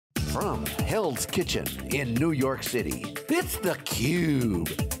From Hell's Kitchen in New York City, it's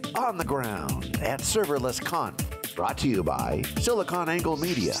theCUBE. On the ground at ServerlessConf. Brought to you by SiliconANGLE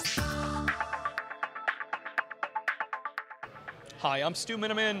Media. Hi, I'm Stu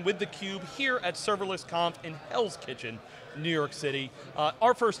Miniman with theCUBE here at ServerlessConf in Hell's Kitchen, New York City.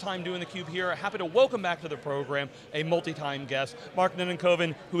 Our first time doing theCUBE here. Happy to welcome back to the program a multi-time guest, Mark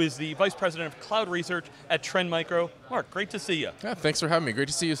Nunnikhoven, who is the Vice President of Cloud Research at Trend Micro. Mark, great to see you. Yeah, thanks for having me. Great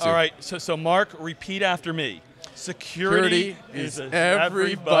to see you, Stu. All right, so Mark, repeat after me. Security is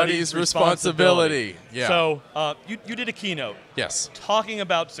everybody's responsibility. Yeah. So you did a keynote. Yes. Talking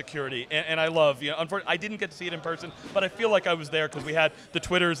about security, and I love, unfortunately, I didn't get to see it in person, but I feel like I was there because we had the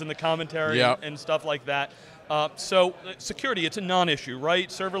Twitters and the commentary and stuff like that. So security, it's a non-issue, right?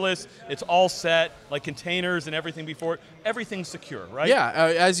 Serverless, it's all set, like containers and everything before it, everything's secure, right? Yeah,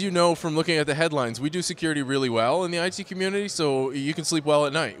 as you know from looking at the headlines, we do security really well in the IT community, so you can sleep well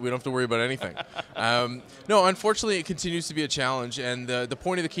at night. We don't have to worry about anything. No, unfortunately, it continues to be a challenge, and the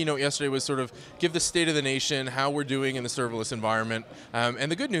point of the keynote yesterday was sort of give the state of the nation, how we're doing in the serverless environment,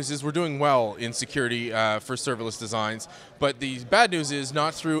 and the good news is we're doing well in security for serverless designs, but the bad news is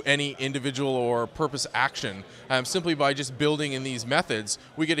not through any individual or purpose action. Simply by just building in these methods,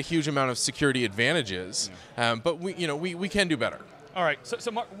 we get a huge amount of security advantages, but we can do better. All right,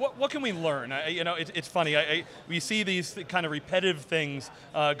 so Mark, what can we learn? It's funny, we see these kind of repetitive things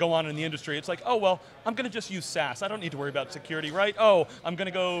go on in the industry. It's like, oh, well, I'm going to just use SaaS. I don't need to worry about security, right? Oh, I'm going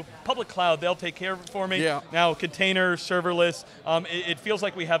to go public cloud. They'll take care of it for me. Yeah. Now, container, serverless, it feels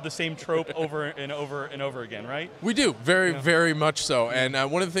like we have the same trope over and over and over again, right? We do, very much so. And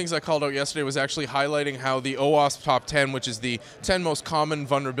one of the things I called out yesterday was actually highlighting how the OWASP Top 10, which is the 10 most common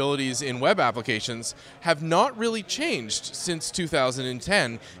vulnerabilities in web applications, have not really changed since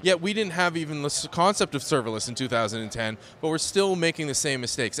 2010, yet we didn't have even the concept of serverless in 2010, but we're still making the same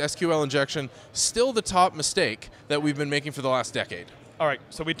mistakes. SQL injection, still the top mistake that we've been making for the last decade. All right,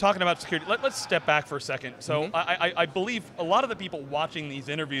 so we're talking about security. Let's step back for a second. So I believe a lot of the people watching these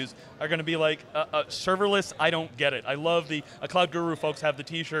interviews are going to be like, serverless, I don't get it. I love the Cloud Guru folks have the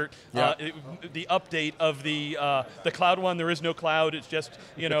t-shirt, the update of the cloud one, there is no cloud, it's just,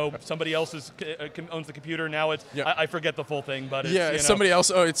 somebody else owns the computer, now it's, I forget the full thing, but it's, it's somebody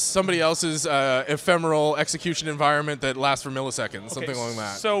else, it's somebody else's ephemeral execution environment that lasts for milliseconds, something like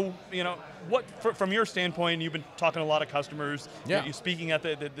that. So, what, from your standpoint, you've been talking to a lot of customers, you're speaking at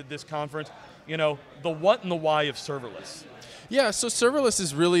this conference, the what and the why of serverless. Yeah, so serverless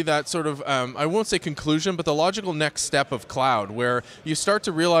is really that sort of, I won't say conclusion, but the logical next step of cloud, where you start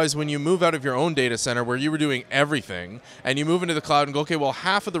to realize when you move out of your own data center where you were doing everything, and you move into the cloud and go, okay, well,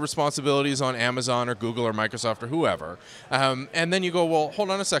 half of the responsibility is on Amazon or Google or Microsoft or whoever. And then you go, well, hold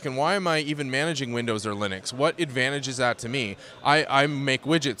on a second, why am I even managing Windows or Linux? What advantage is that to me? I make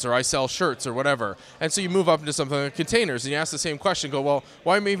widgets or I sell shirts or whatever. And so you move up into something like containers, and you ask the same question, go, well,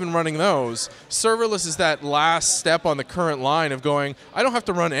 why am I even running those? Serverless is that last step on the current line of going, I don't have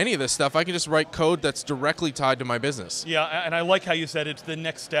to run any of this stuff, I can just write code that's directly tied to my business. Yeah, and I like how you said it's the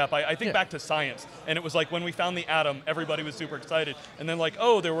next step. I think back to science, and it was like when we found the atom, everybody was super excited, and then like,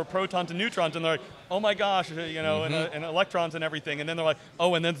 oh, there were protons and neutrons, and they're like, oh my gosh, and electrons and everything, and then they're like,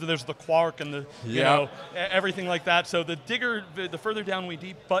 oh, and then there's the quark and the, everything like that. So the further down we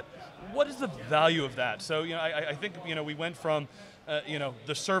deep, but what is the value of that? So, I think, we went from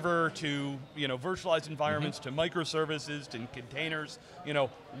the server to, virtualized environments to microservices to containers.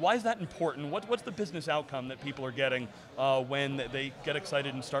 Why is that important? What's the business outcome that people are getting when they get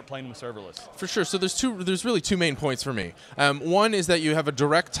excited and start playing with serverless? For sure, so there's really two main points for me. One is that you have a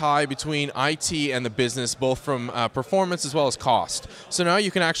direct tie between IT and the business, both from performance as well as cost. So now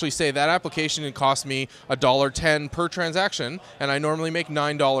you can actually say that application can cost me $1.10 per transaction, and I normally make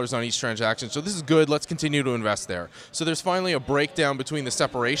 $9 on each transaction. So this is good, let's continue to invest there. So there's finally a breakdown between the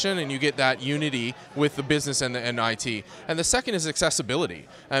separation, and you get that unity with the business and IT. And the second is accessibility.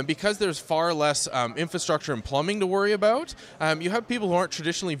 Because there's far less infrastructure and plumbing to worry about, you have people who aren't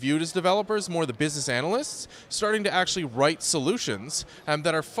traditionally viewed as developers, more the business analysts, starting to actually write solutions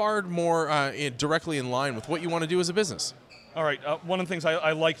that are far more directly in line with what you want to do as a business. All right, one of the things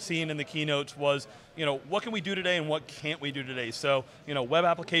I liked seeing in the keynotes was, what can we do today and what can't we do today? So, web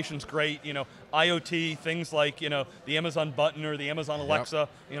applications, great, IoT, things like, the Amazon button or the Amazon Alexa,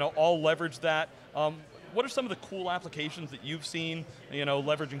 all leverage that. what are some of the cool applications that you've seen,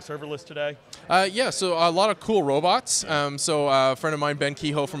 leveraging serverless today? Yeah, so a lot of cool robots. So a friend of mine, Ben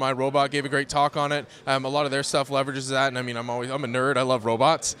Kehoe from iRobot, gave a great talk on it. A lot of their stuff leverages that, and I mean, I'm a nerd. I love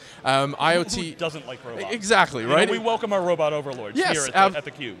robots. IoT Who doesn't like robots? Exactly, right? We welcome our robot overlords here at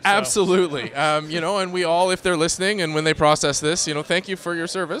theCUBE. So. Absolutely. And we all, if they're listening and when they process this, thank you for your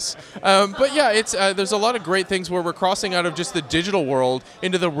service. But yeah, it's there's a lot of great things where we're crossing out of just the digital world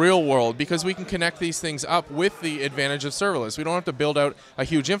into the real world because we can connect these things up with the advantage of serverless. We don't have to build out a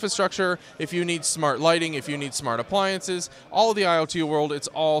huge infrastructure. If you need smart lighting, if you need smart appliances, all of the IoT world, it's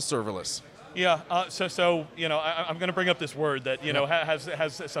all serverless. Yeah, I'm going to bring up this word that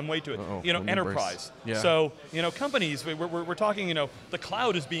has some weight to it. Enterprise. Yeah. So companies, we're talking. The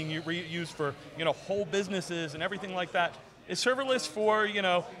cloud is being used for whole businesses and everything like that. Is serverless for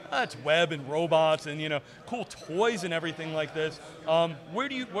it's web and robots and cool toys and everything like this?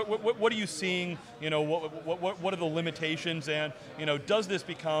 What are you seeing? What are the limitations, and does this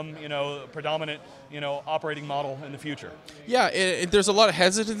become a predominant operating model in the future? Yeah, there's a lot of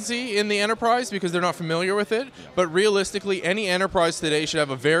hesitancy in the enterprise because they're not familiar with it. But realistically, any enterprise today should have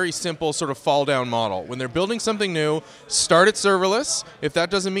a very simple sort of fall down model. When they're building something new, start it serverless. If that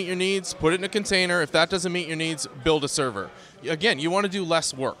doesn't meet your needs, put it in a container. If that doesn't meet your needs, build a server. Again, you want to do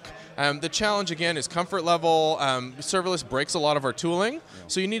less work. The challenge, again, is comfort level. Serverless breaks a lot of our tooling,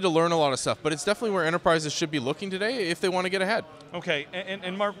 so you need to learn a lot of stuff. But it's definitely where enterprises should be looking today if they want to get ahead. Okay,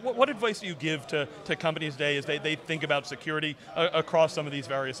 and Mark, what advice do you give to companies today as they think about security across some of these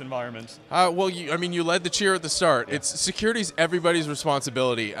various environments? Well, you led the cheer at the start. Yeah. Security's everybody's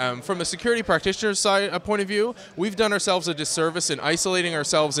responsibility. From a security practitioner side point of view, we've done ourselves a disservice in isolating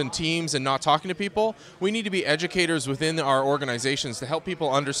ourselves in teams and not talking to people. We need to be educators within our organizations to help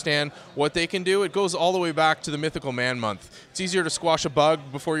people understand what they can do. It goes all the way back to the mythical man month. It's easier to squash a bug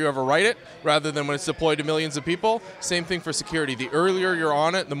before you ever write it rather than when it's deployed to millions of people. Same thing for security. The earlier you're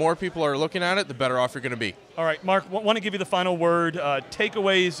on it, the more people are looking at it, the better off you're going to be. All right, Mark, want to give you the final word.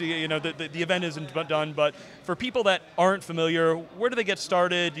 Takeaways, the event isn't done, but for people that aren't familiar, where do they get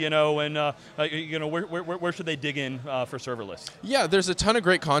started, where should they dig in for serverless? Yeah, there's a ton of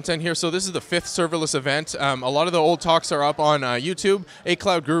great content here. So this is the 5th serverless event. A lot of the old talks are up on YouTube. A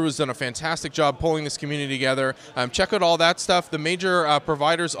Cloud Guru has done a fantastic job pulling this community together. Check out all that stuff. The major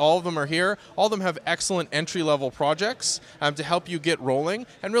providers, all of them are here. All of them have excellent entry-level projects to help you get rolling.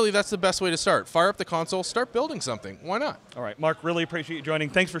 And really, that's the best way to start. Fire up the console, start building something. Why not? All right, Mark, really appreciate you joining.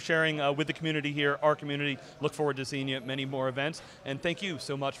 Thanks for sharing with the community here, our community. Look forward to seeing you at many more events. And thank you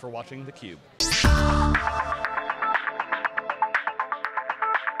so much for watching theCUBE.